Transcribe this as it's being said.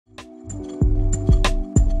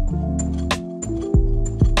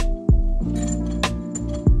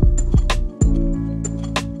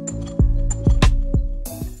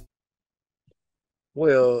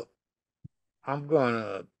I'm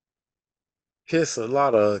gonna piss a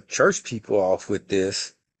lot of church people off with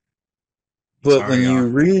this, but Sorry, when y'all. you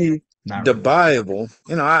read Not the really. Bible,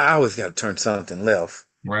 I always got to turn something left,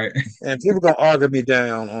 Right? and people gonna argue me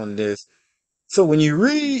down on this. So when you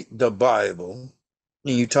read the Bible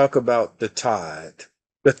and you talk about the tithe,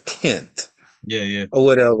 the tenth, Yeah, yeah. or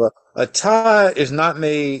whatever, a tithe is not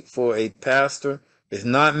made for a pastor. It's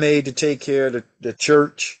not made to take care of the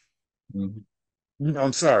church. Mhm.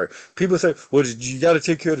 I'm sorry. People say, well, you got to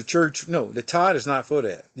take care of the church. No, the tithe is not for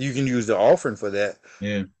that. You can use the offering for that.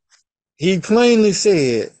 Yeah. He plainly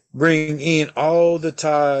said, bring in all the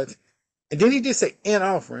tithes. And then he did say, an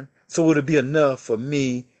offering. So it'll be enough for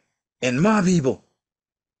me and my people.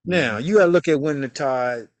 Now, Mhm. you got to look at when the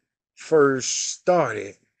tithe first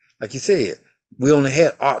started. Like you said, we only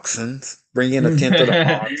had oxen, bring in a tenth of the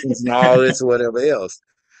oxen and all this or whatever else.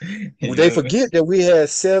 They Yeah. forget that we had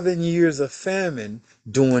 7 years of famine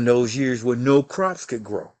during those years where no crops could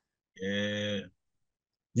grow. Yeah.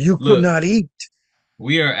 You could Look, not eat.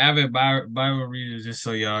 we are avid Bible readers, just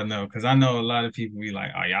so y'all know, because I know a lot of people be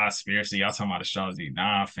like, "Oh, y'all spiritual, y'all talking about astrology."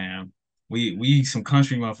 Nah, fam. We some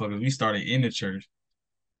country motherfuckers. We started in the church.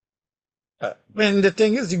 And the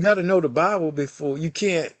thing is, you got to know the Bible before you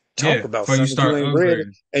can't talk Yeah, about before you something you start ain't read it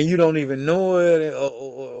upgrading. and you don't even know it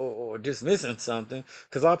or dismissing something.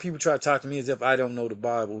 Because a lot of people try to talk to me as if I don't know the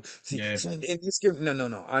Bible. See, Yeah. so, and it's giving, no, no,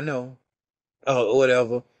 no, I know,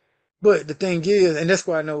 whatever. But the thing is, and that's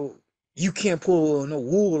why I know you can't pull no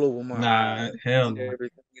wool over my Nah, eyes hell and no.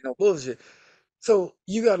 everything, bullshit. So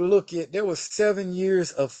you got to look at there was 7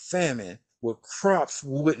 years of famine where crops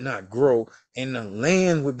would not grow and the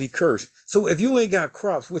land would be cursed. So if you ain't got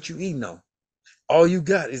crops, what you eating on? All you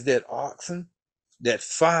got is that oxen, that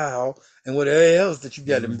fowl, and whatever else that you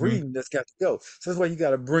got in Hmm. breeding that's got to go. So that's why you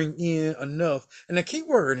got to bring in enough. And the key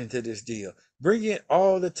word into this deal, bring in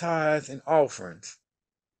all the tithes and offerings,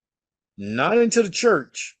 not into the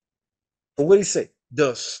church, but what do you say?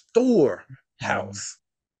 The Hmm. storehouse.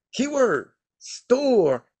 Keyword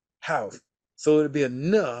storehouse. So it'll be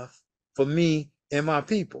enough for me and my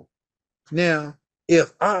people. Now,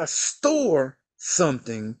 if I store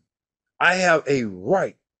something, I have a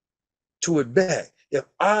right to it back. If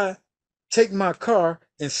I take my car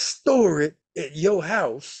and store it at your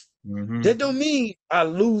house, Hmm. that don't mean I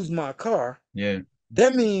lose my car. Yeah.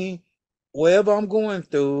 That means wherever I'm going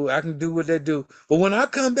through, I can do what they do. But when I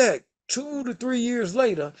come back 2 to 3 years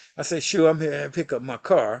later, I say, sure, I'm here and pick up my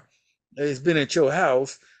car. It's been at your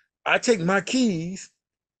house. I take my keys,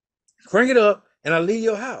 crank it up, and I leave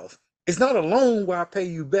your house. It's not a loan where I pay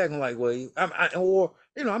you back. I'm like, well, or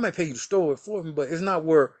I might pay you to store it for me, but it's not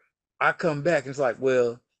where I come back and it's like,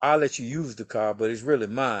 well, I'll let you use the car, but it's really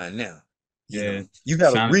mine now. Yeah. You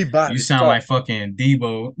got to Sound rebuy you this sound car. like fucking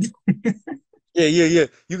Debo. Yeah, yeah, yeah.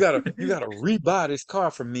 You gotta rebuy this car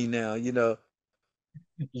from me now.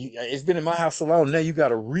 It's been in my house so long. Now you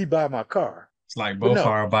gotta rebuy my car. It's like But both no,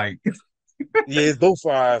 our bike. yeah, it's both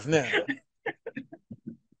ours now.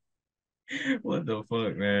 What the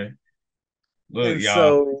fuck, man? Look, And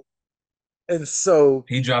y'all. so and so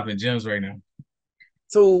He dropping gems right now.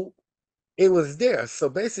 so it was there. So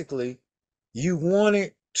basically, you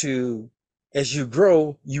wanted to, as you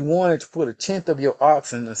grow, you wanted to put a tenth of your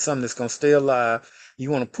oxen in something that's gonna stay alive.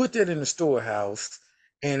 You want to put that in the storehouse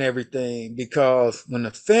and everything because when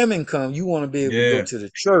the famine comes, you want to be able to go Yeah. to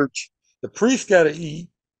the church. The priest gotta eat.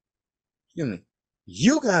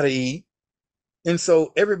 You gotta eat. And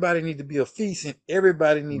so everybody need to be a feast and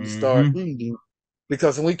everybody need to start Hmm. eating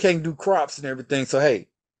because we can't do crops and everything. So hey,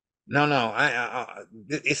 no, no,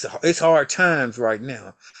 it's hard times right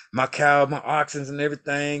now. My cow, my oxen, and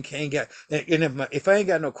everything can't get. And if I ain't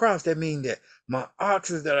got no crops, that means that my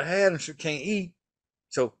oxen that I had and shit can't eat.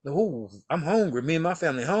 So, ooh, I'm hungry. Me and my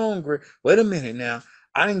family hungry. Wait a minute now.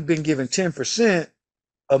 I ain't been giving 10%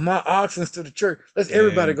 of my oxen to the church. Let's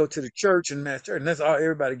everybody Yeah. go to the church and mass church, and let's all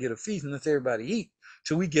everybody get a feast, and let's everybody eat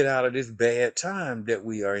till we get out of this bad time that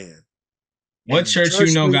we are in. What And church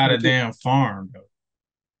church got a people, damn farm though?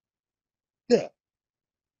 yeah.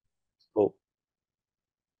 Oh,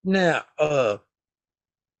 now,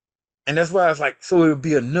 and that's why it's like, so it would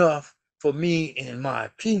be enough for me and my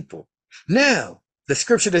people. Now, the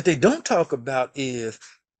scripture that they don't talk about is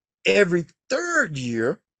every third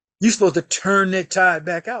year, you're supposed to turn that tithe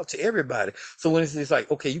back out to everybody. So when it's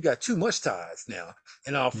like, okay, you got too much tithes now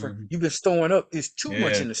and offering, Hmm. you've been storing up, it's too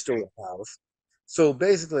much Yeah. in the storehouse. So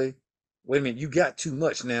basically, wait a minute, you got too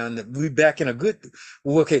much now, and we back in a good.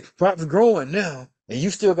 Well, okay, crops growing now, and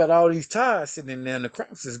you still got all these tithes sitting in there, and the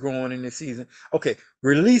crops is growing in this season. Okay,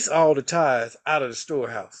 release all the tithes out of the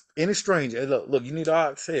storehouse. Any stranger, hey, look, you need an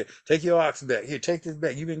ox here. Take your ox back. Here, take this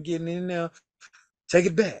back. You've been getting in there Take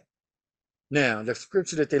it back. Now, the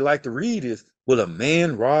scripture that they like to read is, will a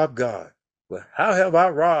man rob God? Well, how have I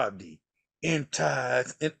robbed thee? In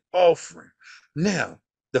tithes and offering. Now,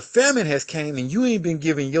 the famine has came and you ain't been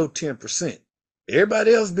giving your 10%.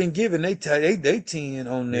 Everybody else been giving they 10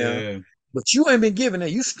 on there, Yeah, but you ain't been giving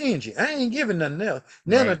that. You stingy. I ain't giving nothing else.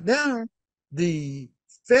 right. Now the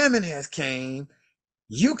famine has came.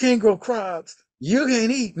 You can't grow crops. You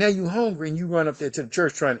can't eat. Now you hungry and you run up there to the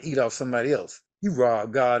church trying to eat off somebody else. You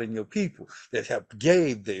rob God and your people that have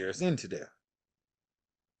gave theirs into there.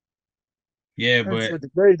 Yeah, That's but what the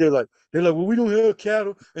day they're like, well, we don't have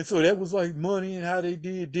cattle, and so that was like money and how they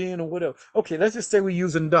did then or whatever. Okay, let's just say we're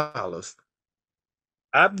using dollars.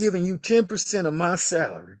 I'm giving you 10% of my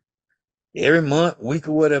salary every month, week,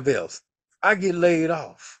 or whatever else. I get laid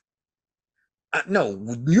off.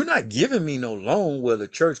 No, you're not giving me no loan where the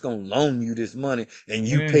church gonna loan you this money and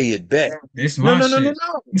you yeah, pay it back. this No, my no, no, no, shit.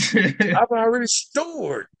 no. I've already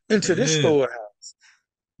stored into this Yeah. storehouse.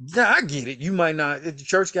 Now I get it. You might not. The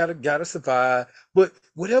church gotta survive, but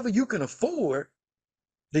whatever you can afford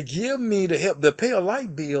to give me to help to pay a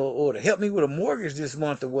light bill or to help me with a mortgage this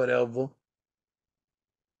month or whatever,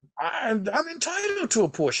 I'm entitled to a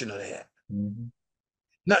portion of that. Mhm.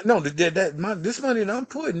 Not no this money that I'm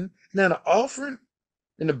putting now the offering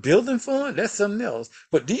and the building fund, that's something else.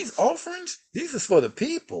 But these offerings, these is for the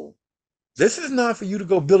people. This is not for you to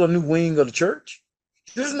go build a new wing of the church.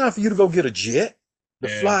 This is not for you to go get a jet to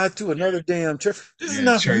Yeah, fly to another damn church. This is yeah,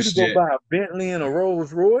 not for you to church go jet. buy a Bentley and a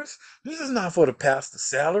Rolls Royce. This is not for the pastor's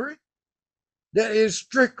salary. That is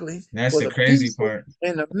strictly That's for the the crazy people part.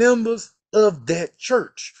 and the members of that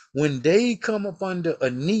church when they come up under a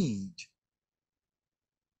need.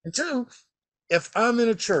 And two, if I'm in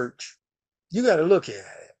a church, you got to look at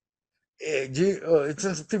it.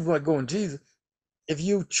 Since people like going Jesus, if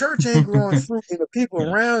your church ain't growing fruit and the people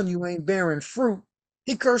around you ain't bearing fruit,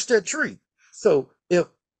 he cursed that tree. So if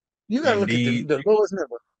you got to look at Indeed. the lowest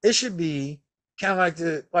number, it should be kind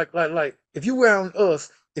of like like if you around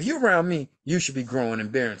us, if you around me, you should be growing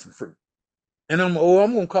and bearing some fruit. And I'm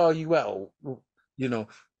gonna call you out. You know,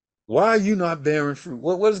 why are you not bearing fruit?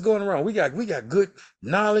 What is going around? We got good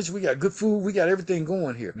knowledge, we got good food, we got everything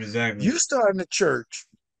going here. Exactly. You start in the church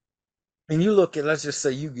and you look at, let's just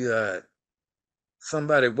say you got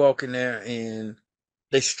somebody walking there and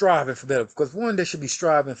they striving for better because one, they should be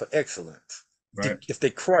striving for excellence. Right. If they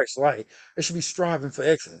Christ like, they should be striving for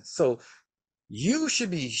excellence. So you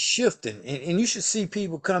should be shifting and you should see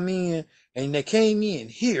people come in and they came in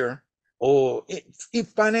here or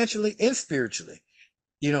financially and spiritually.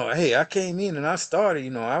 Hey, I came in and I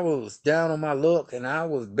started, I was down on my luck and I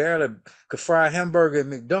was barely could fry a hamburger at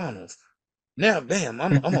McDonald's. Now, bam,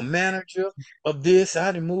 I'm a manager of this.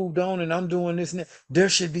 I done moved on and I'm doing this and that. There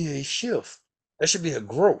should be a shift. There should be a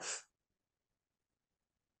growth.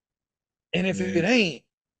 And if Yeah. it ain't,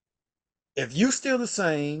 if you still the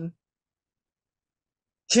same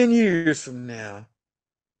 10 years from now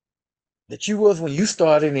that you was when you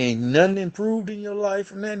started and ain't nothing improved in your life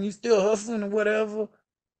from that and you still hustling or whatever,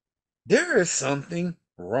 there is something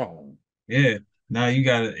wrong. Yeah. Now you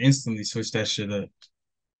gotta instantly switch that shit up.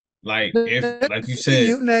 Like if, That like you could be said,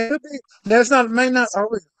 you. Now, that's not may not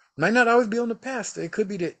always be on the pastor. It could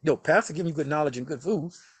be that pastor giving you good knowledge and good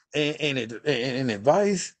food and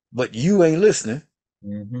advice, but you ain't listening.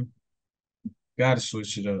 mhm, gotta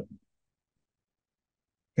switch it up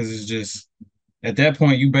because it's just at that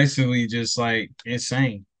point you basically just like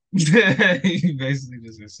insane. You basically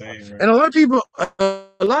just insane, right? And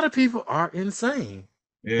a lot of people are insane.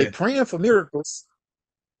 They Yeah. praying for miracles.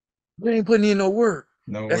 They ain't putting in no work.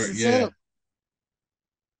 No That's work. the Yeah. same.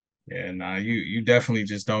 Yeah. Nah. You definitely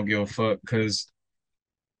just don't give a fuck because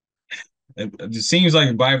it seems like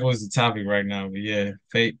the Bible is the topic right now. But yeah,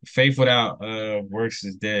 faith without works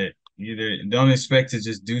is dead. Either don't expect to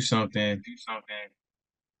just do something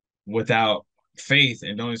without faith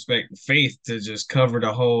and don't expect faith to just cover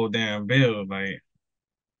the whole damn bill. Like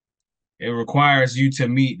it requires you to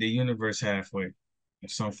meet the universe halfway in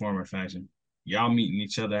some form or fashion. Y'all meeting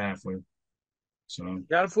each other halfway. So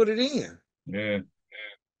Got to put it in. yeah,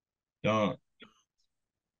 don't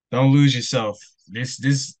don't lose yourself.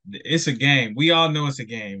 This it's a game. We all know it's a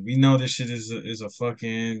game. We know this shit is a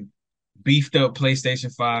fucking beefed up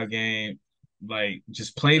PlayStation 5 game. Like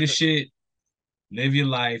just play the shit, live your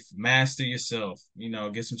life, master yourself,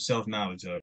 get some self knowledge up.